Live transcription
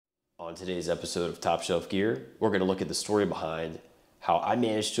On today's episode of Top Shelf Gear, we're going to look at the story behind how I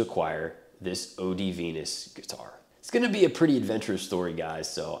managed to acquire this OD Venus guitar. It's going to be a pretty adventurous story,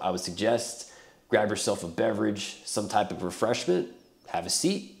 guys, so I would suggest grab yourself a beverage, some type of refreshment, have a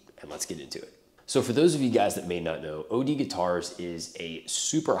seat, and let's get into it. So for those of you guys that may not know, OD Guitars is a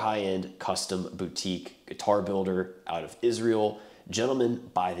super high-end custom boutique guitar builder out of Israel. Gentleman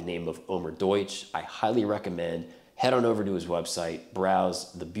by the name of Omer Deutsch. I highly recommend head on over to his website,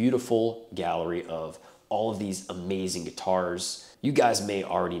 browse the beautiful gallery of all of these amazing guitars. You guys may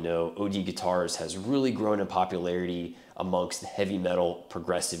already know OD Guitars has really grown in popularity amongst the heavy metal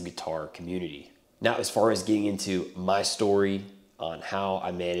progressive guitar community. Now, as far as getting into my story on how I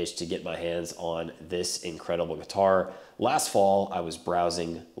managed to get my hands on this incredible guitar, last fall I was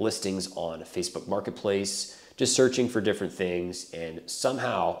browsing listings on Facebook Marketplace, just searching for different things, and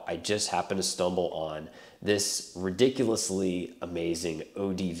somehow I just happened to stumble on this ridiculously amazing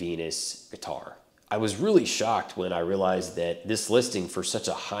OD Venus guitar. I was really shocked when I realized that this listing for such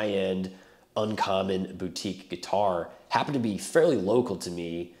a high-end, uncommon boutique guitar happened to be fairly local to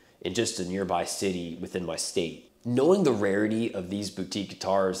me in just a nearby city within my state. Knowing the rarity of these boutique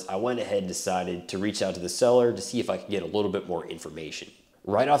guitars, I went ahead and decided to reach out to the seller to see if I could get a little bit more information.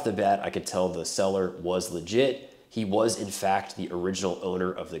 Right off the bat, I could tell the seller was legit. He was, in fact, the original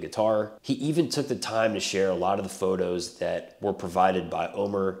owner of the guitar. He even took the time to share a lot of the photos that were provided by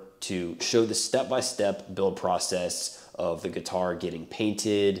Omer to show the step-by-step build process of the guitar getting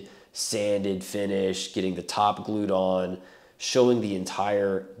painted, sanded, finished, getting the top glued on, showing the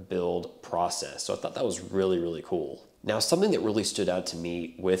entire build process. So I thought that was really, really cool. Now, something that really stood out to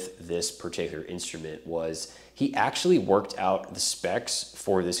me with this particular instrument was he actually worked out the specs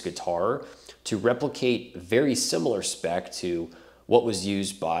for this guitar to replicate very similar spec to what was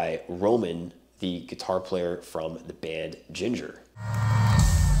used by Roman, the guitar player from the band Ginger.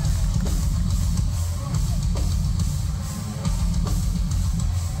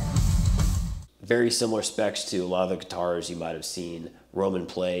 Very similar specs to a lot of the guitars you might have seen Roman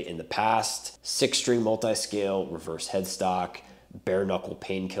play in the past. 6-string multi-scale, reverse headstock, bare knuckle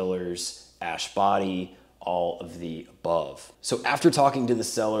painkillers, ash body, all of the above. So after talking to the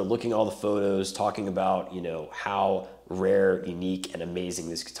seller, looking at all the photos, talking about, how rare, unique, and amazing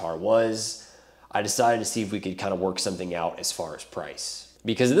this guitar was, I decided to see if we could kind of work something out as far as price.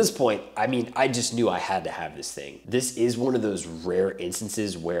 Because at this point, I just knew I had to have this thing. This is one of those rare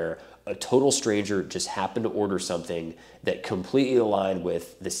instances where a total stranger just happened to order something that completely aligned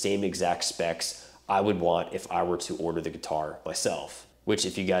with the same exact specs I would want if I were to order the guitar myself. Which,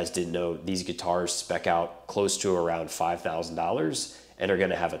 if you guys didn't know, these guitars spec out close to around $5,000 and are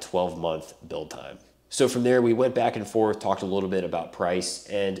gonna have a 12-month build time. So from there, we went back and forth, talked a little bit about price,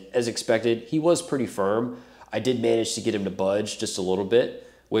 and as expected, he was pretty firm. I did manage to get him to budge just a little bit,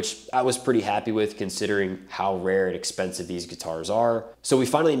 which I was pretty happy with considering how rare and expensive these guitars are. So we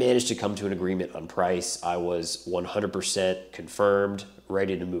finally managed to come to an agreement on price. I was 100% confirmed,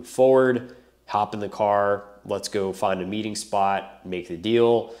 ready to move forward, hop in the car, let's go find a meeting spot, make the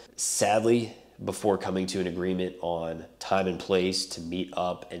deal. Sadly, before coming to an agreement on time and place to meet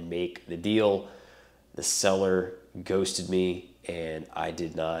up and make the deal, the seller ghosted me and I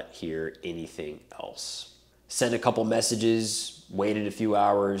did not hear anything else. Sent a couple messages, waited a few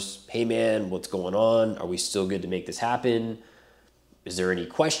hours. Hey man, what's going on? Are we still good to make this happen? Is there any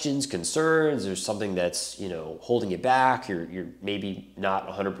questions, concerns? There's something that's, holding you back, you're maybe not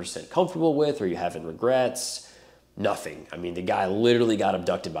 100% comfortable with, or you having regrets? Nothing. The guy literally got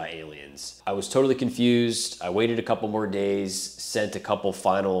abducted by aliens. I was totally confused. I waited a couple more days, sent a couple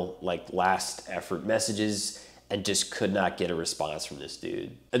final, last effort messages, and just could not get a response from this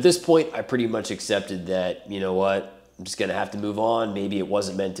dude. At this point, I pretty much accepted that, I'm just gonna have to move on. Maybe it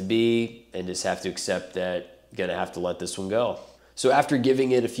wasn't meant to be, and just have to accept that I'm gonna have to let this one go. So after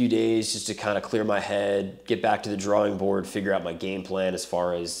giving it a few days just to kind of clear my head, get back to the drawing board, figure out my game plan as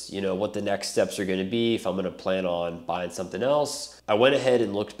far as, what the next steps are gonna be, if I'm gonna plan on buying something else, I went ahead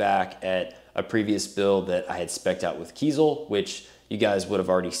and looked back at a previous build that I had spec'd out with Kiesel, which you guys would have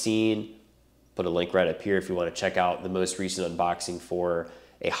already seen. Put a link right up here if you want to check out the most recent unboxing for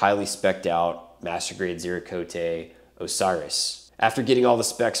a highly spec'd out Master Grade Zerakote Osiris. After getting all the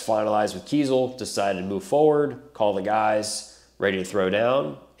specs finalized with Kiesel, decided to move forward, call the guys, ready to throw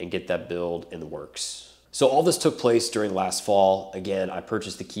down and get that build in the works. So all this took place during last fall. Again, I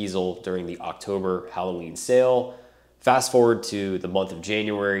purchased the Kiesel during the October Halloween sale. Fast forward to the month of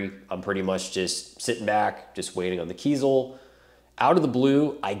January, I'm pretty much just sitting back, just waiting on the Kiesel. Out of the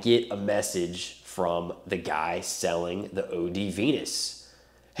blue, I get a message from the guy selling the OD Venus.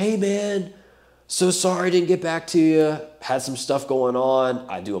 Hey man, so sorry I didn't get back to you. Had some stuff going on.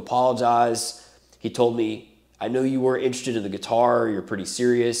 I do apologize. He told me, I know you were interested in the guitar. You're pretty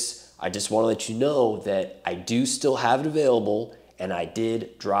serious. I just want to let you know that I do still have it available and I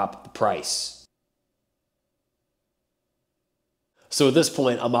did drop the price. So at this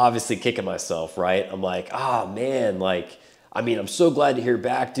point, I'm obviously kicking myself, right? I'm like, ah, man, like, I mean, I'm so glad to hear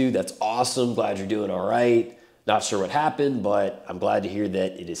back, dude. That's awesome. Glad you're doing all right. Not sure what happened, but I'm glad to hear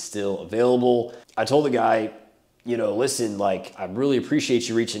that it is still available. I told the guy, you know, listen, like, I really appreciate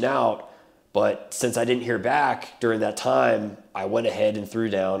you reaching out, but since I didn't hear back during that time, I went ahead and threw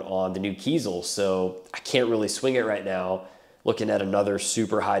down on the new Kiesel. So I can't really swing it right now, looking at another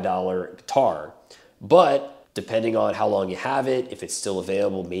super high dollar guitar. But depending on how long you have it, if it's still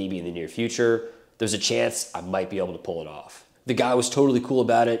available, maybe in the near future, there's a chance I might be able to pull it off. The guy was totally cool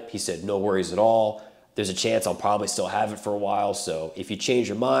about it. He said, no worries at all. There's a chance I'll probably still have it for a while. So if you change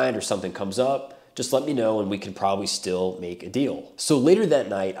your mind or something comes up, just let me know and we can probably still make a deal. So later that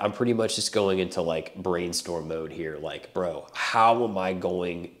night, I'm pretty much just going into like brainstorm mode here. Like, bro, how am I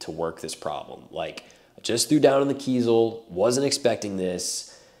going to work this problem? Like, I just threw down on the Kiesel, wasn't expecting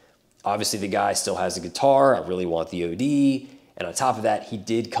this. Obviously the guy still has a guitar. I really want the OD. And on top of that, he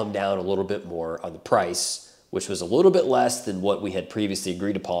did come down a little bit more on the price, which was a little bit less than what we had previously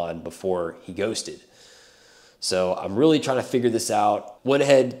agreed upon before he ghosted. So I'm really trying to figure this out. Went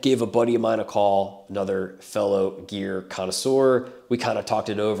ahead, gave a buddy of mine a call, another fellow gear connoisseur. We kind of talked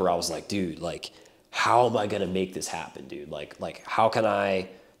it over. I was like, dude, like, how am I gonna make this happen, dude? Like, how can I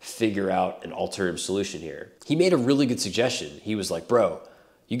figure out an alternative solution here? He made a really good suggestion. He was like, bro,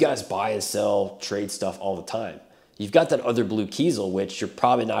 you guys buy and sell, trade stuff all the time. You've got that other blue Kiesel, which you're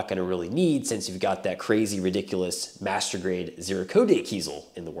probably not gonna really need since you've got that crazy, ridiculous master grade zero code date Kiesel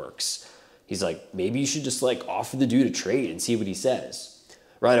in the works. He's like, maybe you should just like offer the dude a trade and see what he says.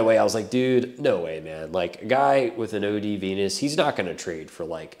 Right away, I was like, dude, no way, man. Like a guy with an OD Venus, he's not gonna trade for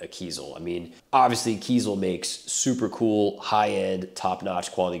like a Kiesel. I mean, obviously Kiesel makes super cool, high-end,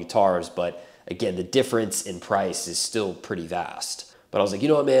 top-notch quality guitars, but again, the difference in price is still pretty vast. But I was like, you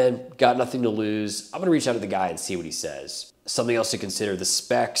know what, man, got nothing to lose. I'm gonna reach out to the guy and see what he says. Something else to consider, the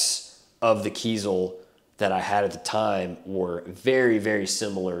specs of the Kiesel that I had at the time were very, very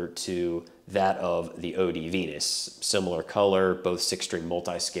similar to that of the OD Venus. Similar color, both 6-string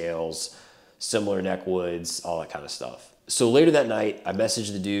multi-scales, similar neck woods, all that kind of stuff. So later that night, I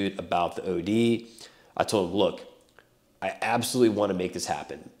messaged the dude about the OD. I told him, look, I absolutely want to make this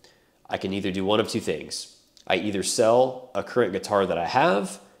happen. I can either do one of two things. I either sell a current guitar that I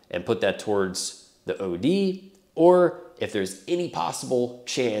have and put that towards the OD, or if there's any possible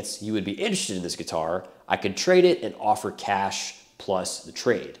chance you would be interested in this guitar, I could trade it and offer cash plus the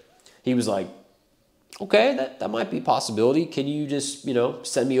trade. He was like, okay, that might be a possibility. Can you just, you know,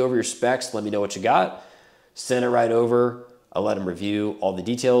 send me over your specs, let me know what you got. Sent it right over. I let him review all the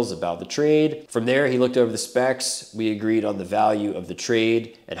details about the trade. From there, he looked over the specs. We agreed on the value of the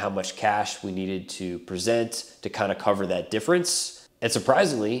trade and how much cash we needed to present to kind of cover that difference. And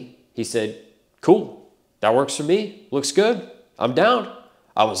surprisingly, he said, cool, that works for me. Looks good. I'm down.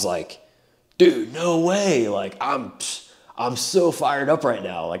 I was like, dude, no way. Like, I'm so fired up right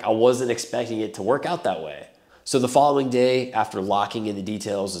now. Like, I wasn't expecting it to work out that way. So the following day, after locking in the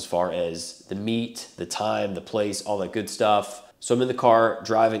details as far as the meet, the time, the place, all that good stuff. So I'm in the car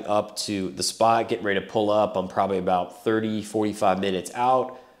driving up to the spot, getting ready to pull up. I'm probably about 30, 45 minutes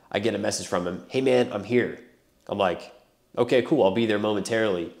out. I get a message from him. Hey man, I'm here. I'm like, okay, cool. I'll be there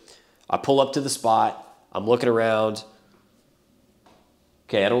momentarily. I pull up to the spot. I'm looking around.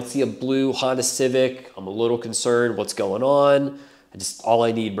 Okay, I don't see a blue Honda Civic. I'm a little concerned. What's going on? All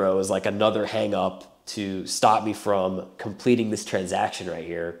I need, bro, is like another hang up to stop me from completing this transaction right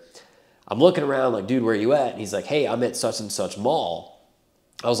here. I'm looking around like, dude, where are you at? And he's like, hey, I'm at such and such mall.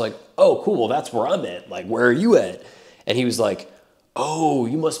 I was like, oh, cool. Well, that's where I'm at. Like, where are you at? And he was like, oh,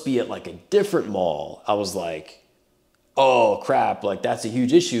 you must be at like a different mall. I was like, oh, crap. Like, that's a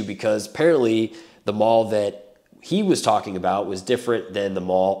huge issue because apparently the mall that he was talking about was different than the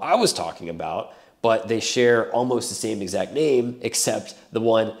mall I was talking about, but they share almost the same exact name, except the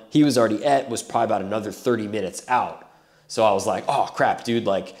one he was already at was probably about another 30 minutes out. So I was like, oh crap, dude,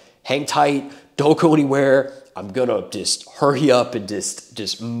 like hang tight, don't go anywhere. I'm gonna just hurry up and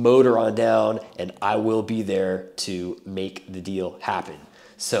just motor on down and I will be there to make the deal happen.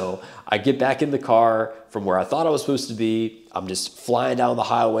 So I get back in the car from where I thought I was supposed to be. I'm just flying down the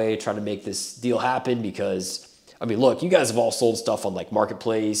highway trying to make this deal happen because I mean, look, you guys have all sold stuff on like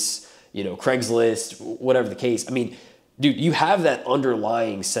Marketplace, you know, Craigslist, whatever the case. I mean, dude, you have that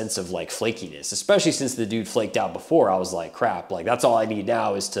underlying sense of like flakiness, especially since the dude flaked out before. I was like, crap, like that's all I need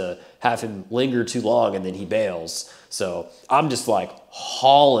now is to have him linger too long and then he bails. So I'm just like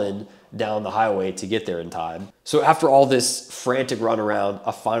hauling down the highway to get there in time. So after all this frantic run around,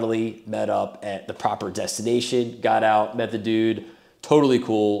 I finally met up at the proper destination, got out, met the dude, totally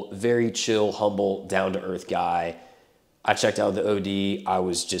cool, very chill, humble, down to earth guy. I checked out the OD. I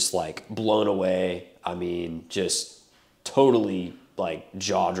was just like blown away. I mean, just totally like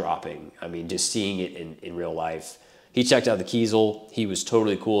jaw dropping. I mean, just seeing it in real life. He checked out the Kiesel. He was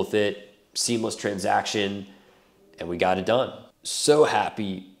totally cool with it. Seamless transaction, and we got it done. So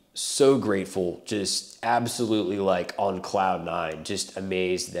happy, so grateful, just absolutely like on cloud nine, just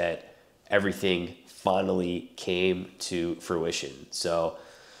amazed that everything finally came to fruition. So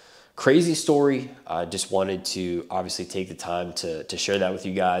crazy story. I just wanted to obviously take the time to share that with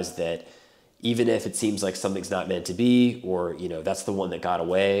you guys, that even if it seems like something's not meant to be, or, you know, that's the one that got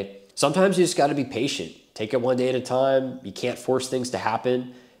away, sometimes you just got to be patient. Take it one day at a time. You can't force things to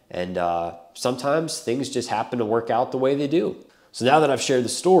happen. And sometimes things just happen to work out the way they do. So now that I've shared the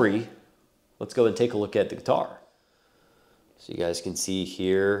story, let's go and take a look at the guitar. So you guys can see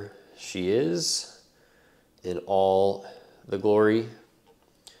here, she is in all the glory.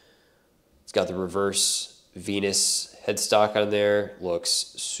 It's got the reverse Venus headstock on there. Looks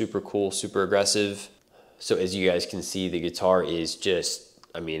super cool, super aggressive. So as you guys can see, the guitar is just,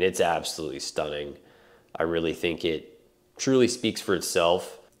 I mean, it's absolutely stunning. I really think it truly speaks for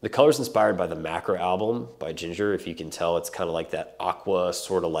itself. The color's inspired by the Macro album by Ginger. If you can tell, it's kind of like that aqua,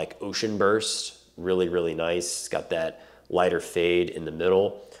 sort of like ocean burst. Really, really nice. It's got that lighter fade in the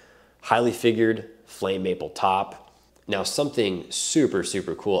middle. Highly figured flame maple top. Now something super,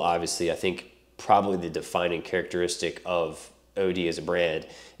 super cool, obviously, I think probably the defining characteristic of OD as a brand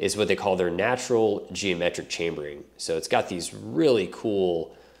is what they call their natural geometric chambering. So it's got these really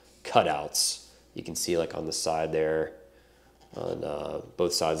cool cutouts. You can see like on the side there, on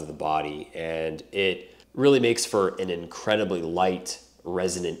both sides of the body, and it really makes for an incredibly light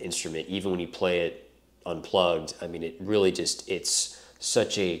resonant instrument even when you play it unplugged. I mean, it really just, it's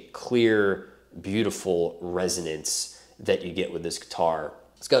such a clear, beautiful resonance that you get with this guitar.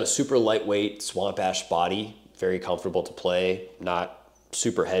 It's got a super lightweight swamp ash body, very comfortable to play, not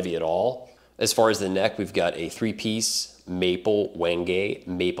super heavy at all. As far as the neck, we've got a 3-piece maple wenge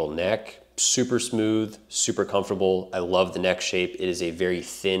maple neck. Super smooth, super comfortable. I love the neck shape. It is a very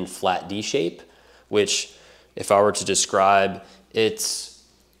thin, flat D shape, which if I were to describe, it's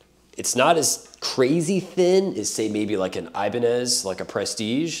not as crazy thin as say maybe like an Ibanez, like a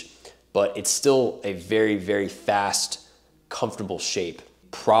Prestige, but it's still a very, very fast, comfortable shape.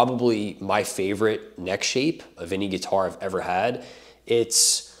 Probably my favorite neck shape of any guitar I've ever had.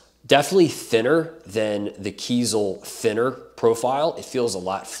 It's definitely thinner than the Kiesel thinner profile. It feels a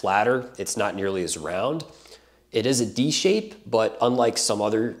lot flatter. It's not nearly as round. It is a D shape, but unlike some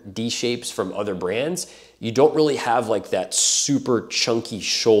other D shapes from other brands, you don't really have like that super chunky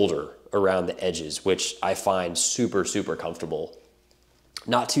shoulder around the edges, which I find super, super comfortable.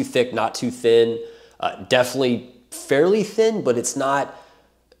 Not too thick, not too thin. Definitely fairly thin, but it's not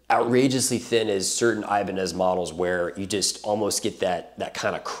outrageously thin as certain Ibanez models where you just almost get that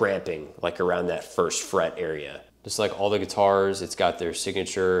kind of cramping like around that first fret area. Just like all the guitars, it's got their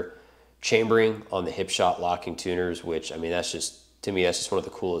signature chambering on the Hipshot locking tuners, which I mean, that's just, to me, that's just one of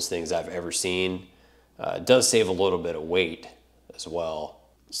the coolest things I've ever seen. It does save a little bit of weight as well.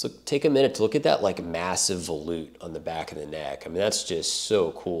 So take a minute to look at that like massive volute on the back of the neck. I mean, that's just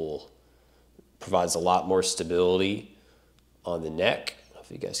so cool. Provides a lot more stability on the neck. If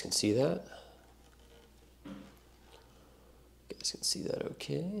you guys can see that. You guys can see that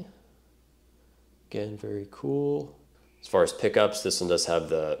okay. Again, very cool. As far as pickups, this one does have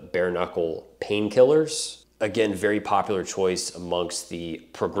the bare knuckle painkillers. Again, very popular choice amongst the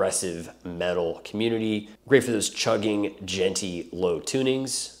progressive metal community. Great for those chugging, genty, low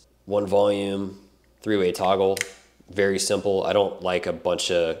tunings. 1 volume, 3-way toggle, very simple. I don't like a bunch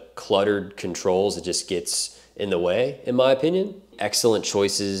of cluttered controls. It just gets in the way, in my opinion. Excellent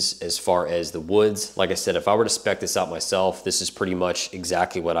choices as far as the woods. Like I said, if I were to spec this out myself, this is pretty much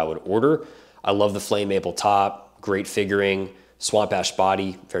exactly what I would order. I love the flame maple top, great figuring, swamp ash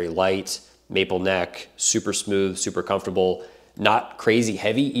body, very light, maple neck, super smooth, super comfortable. Not crazy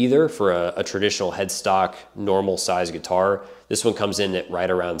heavy either for a traditional headstock, normal size guitar. This one comes in at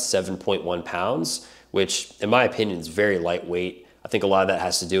right around 7.1 pounds, which in my opinion is very lightweight. I think a lot of that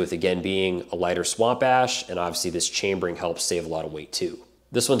has to do with, again, being a lighter swamp ash, and obviously this chambering helps save a lot of weight too.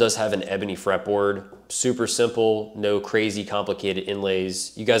 This one does have an ebony fretboard, super simple, no crazy complicated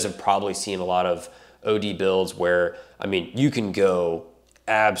inlays. You guys have probably seen a lot of OD builds where, I mean, you can go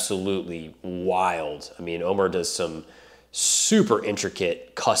absolutely wild. I mean, Omar does some super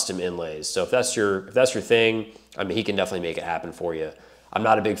intricate custom inlays. So if that's your thing, I mean, he can definitely make it happen for you. I'm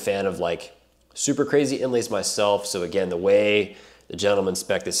not a big fan of like super crazy inlays myself. So again, the way the gentleman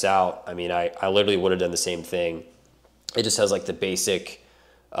spec'd this out, I mean, I literally would have done the same thing. It just has like the basic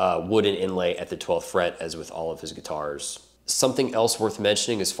wooden inlay at the 12th fret as with all of his guitars. Something else worth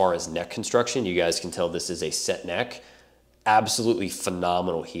mentioning as far as neck construction, you guys can tell this is a set neck. Absolutely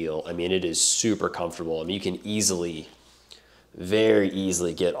phenomenal heel. I mean, it is super comfortable. I mean, you can easily, very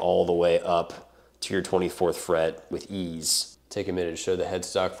easily get all the way up to your 24th fret with ease. Take a minute to show the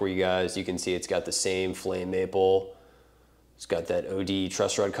headstock for you guys. You can see it's got the same flame maple. It's got that OD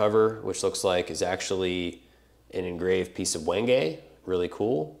truss rod cover, which looks like is actually an engraved piece of Wenge. Really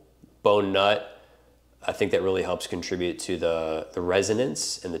cool. Bone nut. I think that really helps contribute to the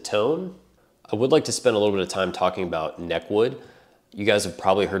resonance and the tone. I would like to spend a little bit of time talking about neck wood. You guys have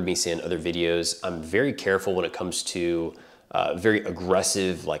probably heard me say in other videos, I'm very careful when it comes to very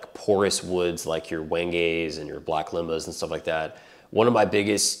aggressive, like porous woods, like your Wenges and your Black Limbas and stuff like that. One of my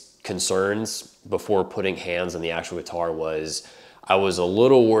biggest concerns before putting hands on the actual guitar was I was a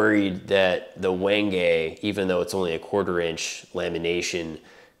little worried that the Wenge, even though it's only a 1/4 inch lamination,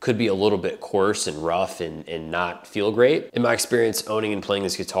 could be a little bit coarse and rough and not feel great. In my experience owning and playing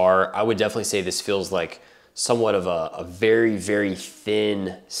this guitar, I would definitely say this feels like somewhat of a very, very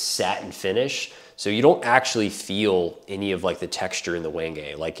thin satin finish. So you don't actually feel any of like the texture in the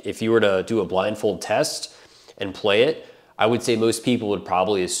Wenge. Like if you were to do a blindfold test and play it, I would say most people would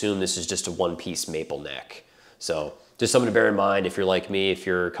probably assume this is just a one-piece maple neck. So just something to bear in mind if you're like me, if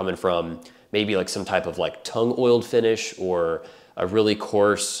you're coming from maybe like some type of like tongue oiled finish or a really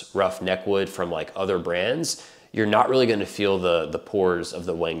coarse, rough neck wood from like other brands, you're not really gonna feel the pores of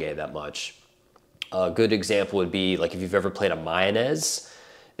the Wenge that much. A good example would be like if you've ever played a Mayonnaise,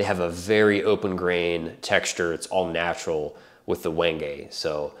 they have a very open grain texture. It's all natural with the Wenge.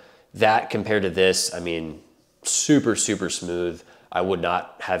 So that compared to this, I mean, super, super smooth. I would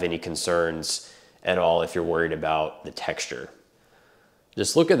not have any concerns at all if you're worried about the texture.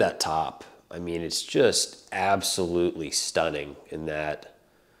 Just look at that top. I mean, it's just absolutely stunning in that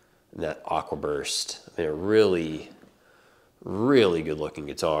aqua burst. I mean, a really, really good looking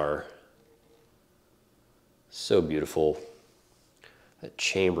guitar. So beautiful. That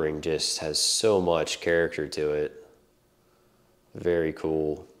chambering just has so much character to it. Very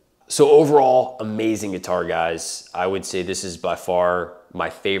cool. So overall, amazing guitar, guys. I would say this is by far my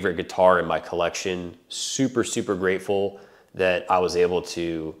favorite guitar in my collection. Super, super grateful that I was able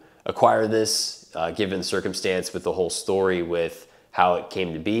to acquire this, given the circumstance with the whole story with how it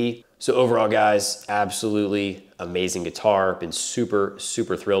came to be. So overall, guys, absolutely amazing guitar. Been super,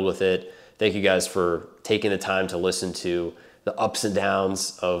 super thrilled with it. Thank you guys for taking the time to listen to the ups and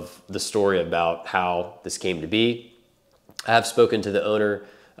downs of the story about how this came to be. I have spoken to the owner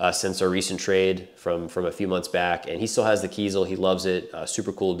since our recent trade from a few months back, and he still has the Kiesel. He loves it.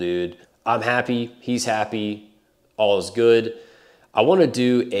 Super cool dude. I'm happy. He's happy. All is good. I want to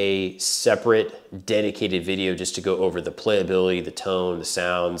do a separate dedicated video just to go over the playability, the tone, the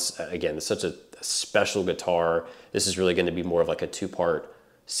sounds. Again, it's such a special guitar. This is really going to be more of like a 2-part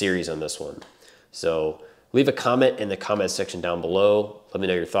series on this one. So leave a comment in the comment section down below. Let me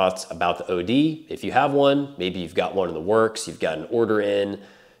know your thoughts about the OD. If you have one, maybe you've got one in the works, you've got an order in,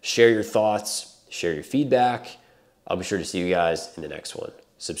 share your thoughts, share your feedback. I'll be sure to see you guys in the next one.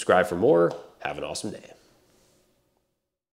 Subscribe for more. Have an awesome day.